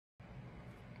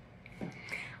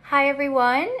Hi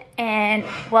everyone, and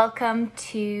welcome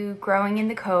to Growing in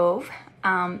the Cove.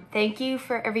 Thank you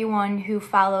for everyone who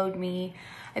followed me.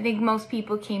 I think most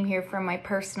people came here from my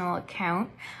personal account.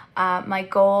 My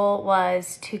goal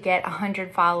was to get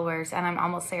 100 followers, and I'm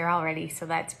almost there already, so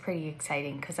that's pretty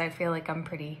exciting because I feel like I'm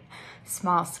pretty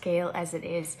small scale as it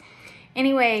is.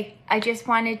 Anyway, I just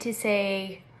wanted to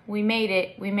say we made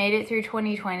it. We made it through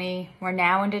 2020. We're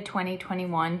now into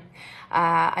 2021.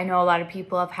 I know a lot of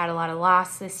people have had a lot of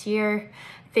loss this year.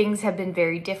 Things have been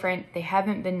very different. They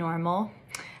haven't been normal.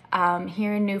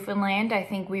 Here in Newfoundland, I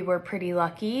think we were pretty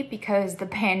lucky because the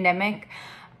pandemic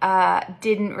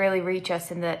didn't really reach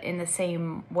us in the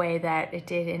same way that it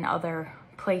did in other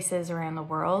places around the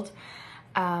world.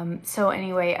 So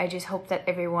anyway, I just hope that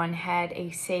everyone had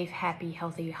a safe, happy,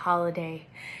 healthy holiday.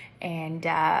 And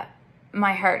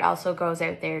my heart also goes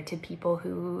out there to people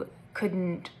who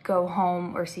couldn't go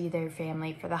home or see their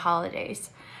family for the holidays.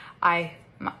 I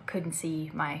couldn't see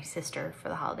my sister for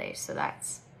the holidays, so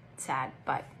that's sad,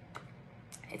 but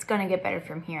it's gonna get better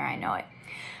from here, I know it.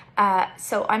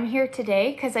 So I'm here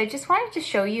today because I just wanted to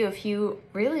show you a few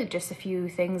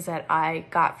things that I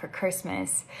got for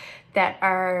Christmas that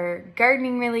are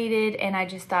gardening related, and I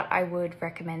just thought I would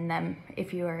recommend them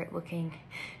if you are looking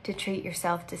to treat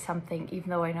yourself to something, even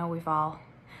though I know we've all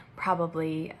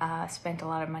probably spent a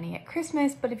lot of money at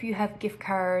Christmas, but if you have gift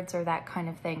cards or that kind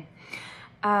of thing.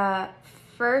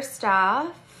 First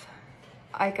off,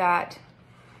 I got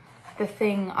the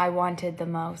thing I wanted the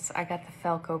most. I got the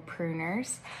Felco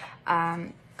Pruners.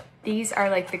 These are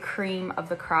like the cream of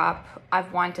the crop.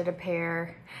 I've wanted a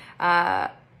pair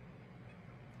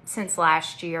since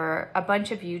last year. A bunch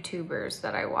of YouTubers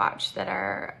that I watch that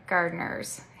are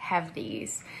gardeners have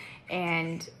these,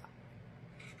 and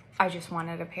I just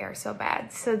wanted a pair so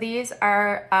bad. So these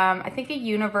are, I think, a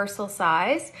universal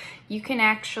size. You can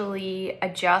actually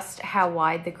adjust how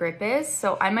wide the grip is.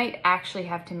 So I might actually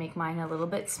have to make mine a little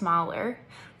bit smaller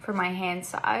for my hand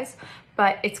size,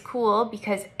 but it's cool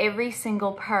because every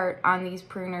single part on these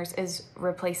pruners is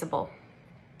replaceable.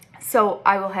 So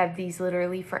I will have these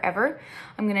literally forever.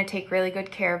 I'm gonna take really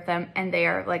good care of them, and they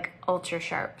are like ultra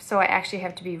sharp. So I actually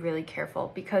have to be really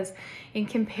careful because in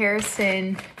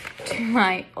comparison to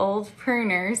my old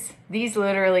pruners, these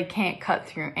literally can't cut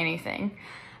through anything.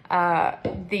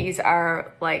 These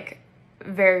are like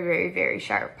very, very, very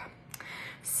sharp.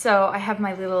 So I have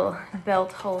my little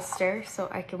belt holster so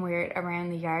I can wear it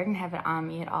around the yard and have it on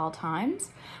me at all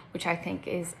times, which I think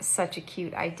is such a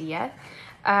cute idea.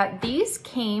 These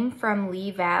came from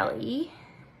Lee Valley.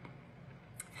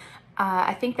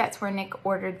 I think that's where Nick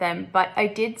ordered them, but I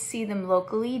did see them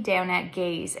locally down at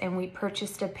Gay's, and we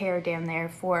purchased a pair down there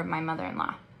for my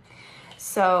mother-in-law.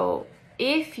 So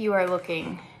if you are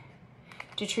looking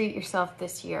to treat yourself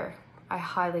this year, I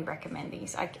highly recommend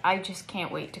these. I just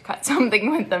can't wait to cut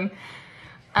something with them.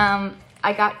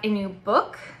 I got a new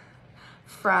book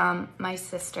from my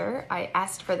sister. I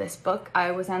asked for this book.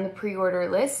 I was on the pre-order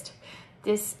list.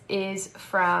 This is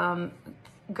from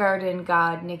Garden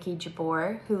God Nikki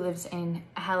Jabor, who lives in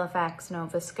Halifax,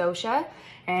 Nova Scotia,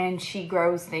 and she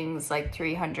grows things like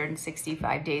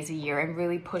 365 days a year and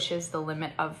really pushes the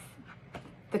limit of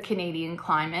the Canadian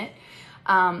climate.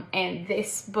 And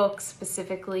this book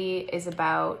specifically is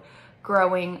about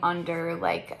growing under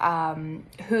like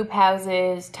hoop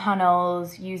houses,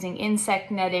 tunnels, using insect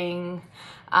netting,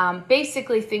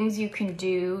 basically things you can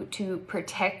do to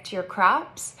protect your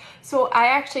crops. So I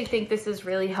actually think this is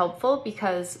really helpful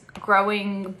because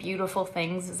growing beautiful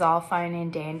things is all fine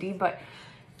and dandy, but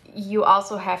you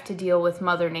also have to deal with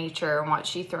Mother Nature and what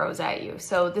she throws at you.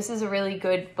 So this is a really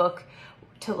good book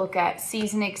to look at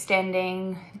season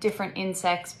extending, different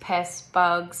insects, pests,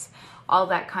 bugs, all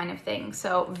that kind of thing.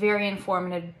 So very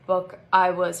informative book. I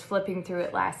was flipping through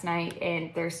it last night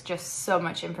and there's just so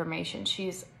much information.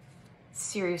 She's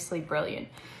seriously brilliant.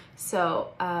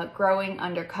 So Growing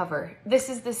Undercover. This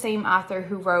is the same author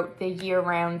who wrote The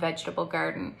Year-Round Vegetable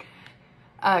Gardener,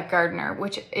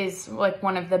 which is like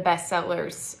one of the best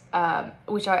sellers,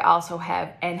 which I also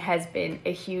have and has been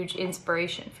a huge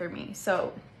inspiration for me.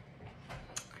 So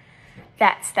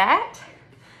that's that.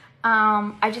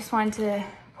 I just wanted to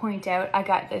point out I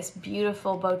got this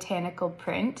beautiful botanical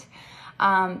print.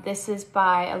 This is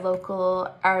by a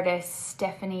local artist,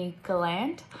 Stephanie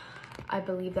Gallant. I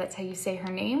believe that's how you say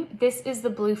her name. This is the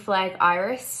blue flag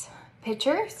iris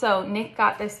picture. So Nick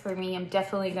got this for me. I'm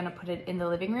definitely gonna put it in the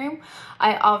living room.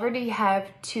 I already have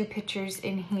two pictures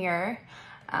in here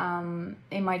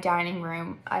in my dining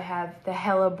room. I have the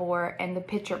hellebore and the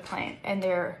pitcher plant, and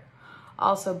they're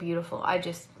also beautiful. I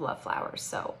just love flowers,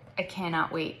 so I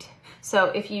cannot wait. So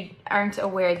if you aren't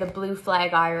aware, the blue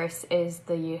flag iris is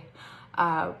the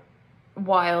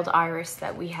wild iris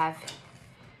that we have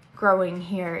growing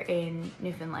here in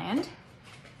Newfoundland.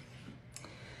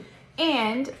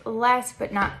 And last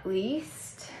but not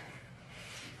least,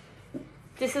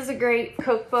 this is a great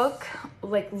cookbook.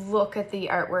 Like, look at the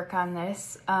artwork on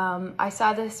this. I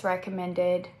saw this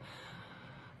recommended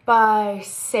by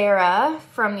Sarah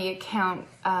from the account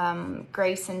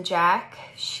Grace and Jack.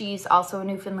 She's also a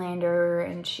Newfoundlander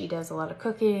and she does a lot of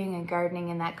cooking and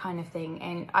gardening and that kind of thing.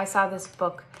 And I saw this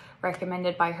book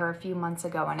recommended by her a few months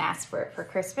ago and asked for it for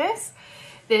Christmas.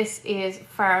 This is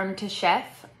Farm to Chef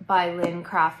by Lynn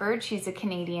Crawford. She's a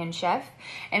Canadian chef.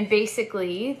 And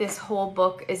basically, this whole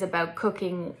book is about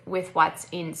cooking with what's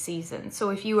in season.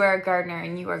 So if you are a gardener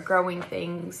and you are growing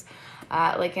things,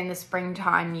 like in the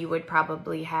springtime, you would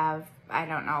probably have, I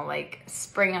don't know, like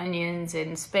spring onions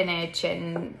and spinach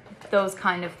and those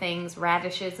kind of things,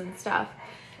 radishes and stuff.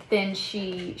 Then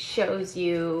she shows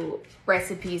you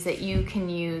recipes that you can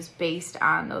use based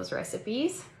on those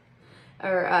recipes,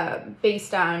 or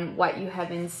based on what you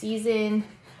have in season.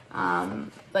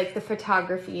 Like the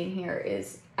photography in here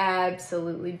is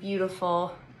absolutely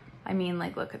beautiful. I mean,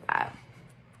 like, look at that.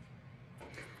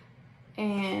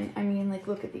 And I mean, like,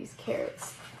 look at these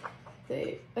carrots.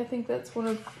 I think that's one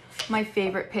of my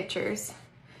favorite pictures,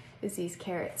 is these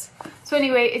carrots. So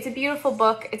anyway, it's a beautiful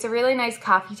book. It's a really nice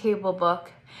coffee table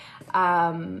book.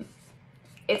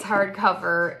 It's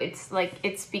hardcover. It's like,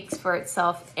 it speaks for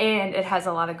itself, and it has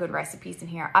a lot of good recipes in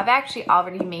here. I've actually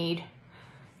already made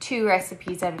 2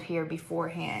 recipes out of here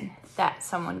beforehand that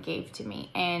someone gave to me,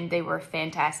 and they were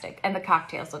fantastic, and the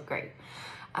cocktails look great.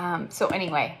 So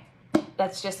anyway,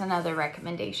 that's just another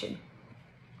recommendation.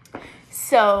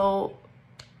 So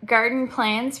garden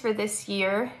plans for this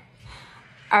year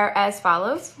are as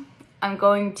follows. I'm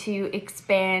going to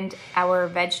expand our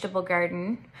vegetable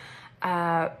garden,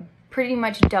 pretty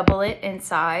much double it in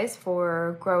size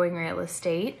for growing real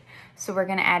estate. So we're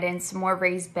gonna add in some more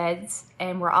raised beds,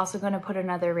 and we're also gonna put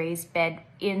another raised bed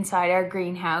inside our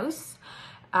greenhouse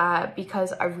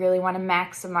because I really wanna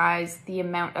maximize the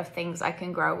amount of things I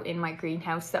can grow in my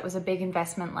greenhouse. That was a big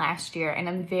investment last year, and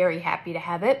I'm very happy to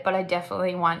have it, but I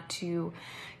definitely want to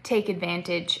take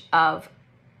advantage of,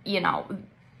 you know,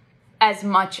 as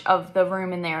much of the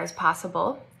room in there as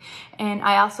possible. And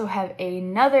I also have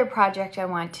another project I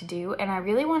want to do, and I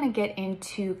really want to get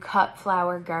into cut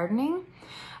flower gardening.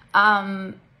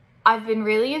 I've been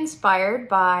really inspired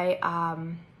by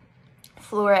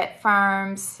Floret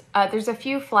Farms. There's a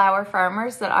few flower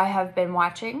farmers that I have been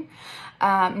watching.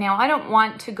 Now, I don't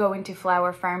want to go into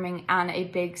flower farming on a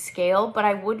big scale, but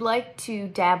I would like to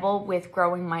dabble with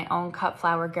growing my own cut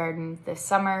flower garden this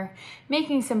summer,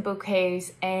 making some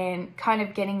bouquets, and kind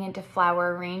of getting into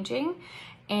flower arranging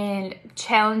and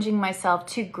challenging myself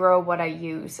to grow what I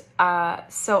use.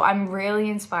 So I'm really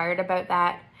inspired about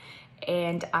that,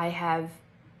 and I have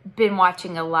been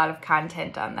watching a lot of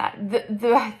content on that.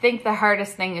 I think the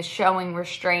hardest thing is showing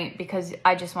restraint, because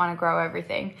I just want to grow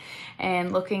everything,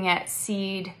 and looking at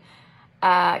seed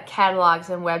catalogs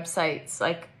and websites.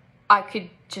 Like, I could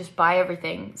just buy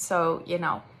everything. So, you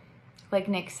know, like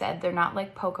Nick said, they're not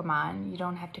like Pokemon. You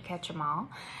don't have to catch them all.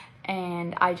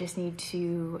 And I just need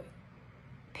to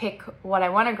pick what I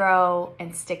want to grow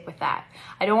and stick with that.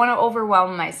 I don't want to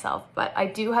overwhelm myself, but I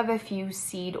do have a few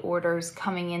seed orders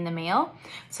coming in the mail.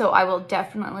 So I will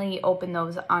definitely open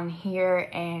those on here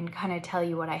and kind of tell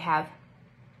you what I have.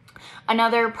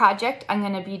 Another project I'm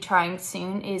going to be trying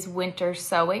soon is winter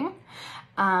sewing.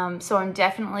 So I'm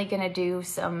definitely going to do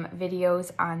some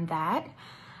videos on that.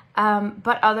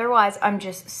 But otherwise, I'm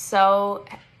just so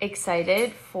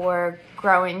excited for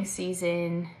growing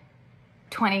season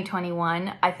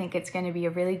 2021. I think it's going to be a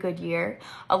really good year.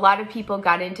 A lot of people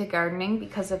got into gardening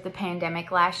because of the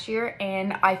pandemic last year,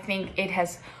 and I think it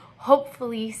has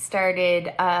hopefully started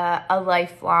a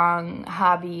lifelong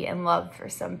hobby and love for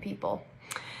some people.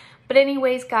 But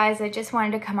anyways, guys, I just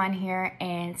wanted to come on here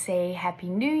and say Happy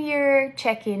New Year,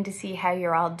 check in to see how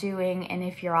you're all doing, and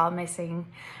if you're all missing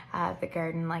the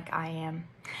garden like I am.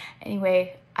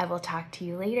 Anyway, I will talk to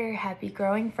you later. Happy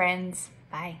growing, friends.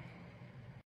 Bye.